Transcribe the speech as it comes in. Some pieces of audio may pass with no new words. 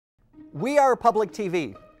We are public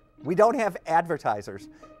TV. We don't have advertisers.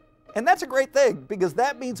 And that's a great thing, because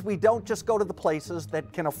that means we don't just go to the places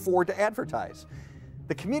that can afford to advertise.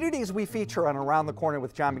 The communities we feature on Around the Corner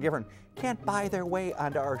with John McGivern can't buy their way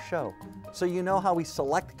onto our show. So you know how we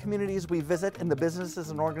select the communities we visit and the businesses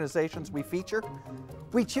and organizations we feature?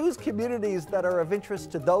 We choose communities that are of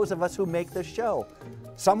interest to those of us who make this show.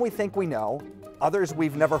 Some we think we know, others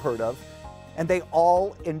we've never heard of, and they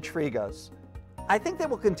all intrigue us. I think they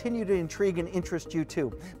will continue to intrigue and interest you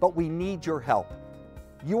too, but we need your help.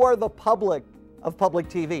 You are the public of public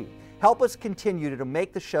TV. Help us continue to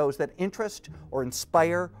make the shows that interest or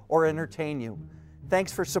inspire or entertain you.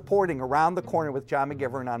 Thanks for supporting Around the Corner with John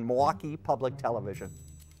McGivern on Milwaukee Public Television.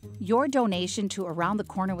 Your donation to Around the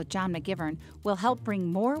Corner with John McGivern will help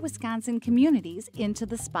bring more Wisconsin communities into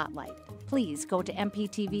the spotlight. Please go to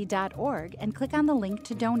mptv.org and click on the link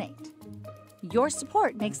to donate. Your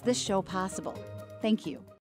support makes this show possible. Thank you.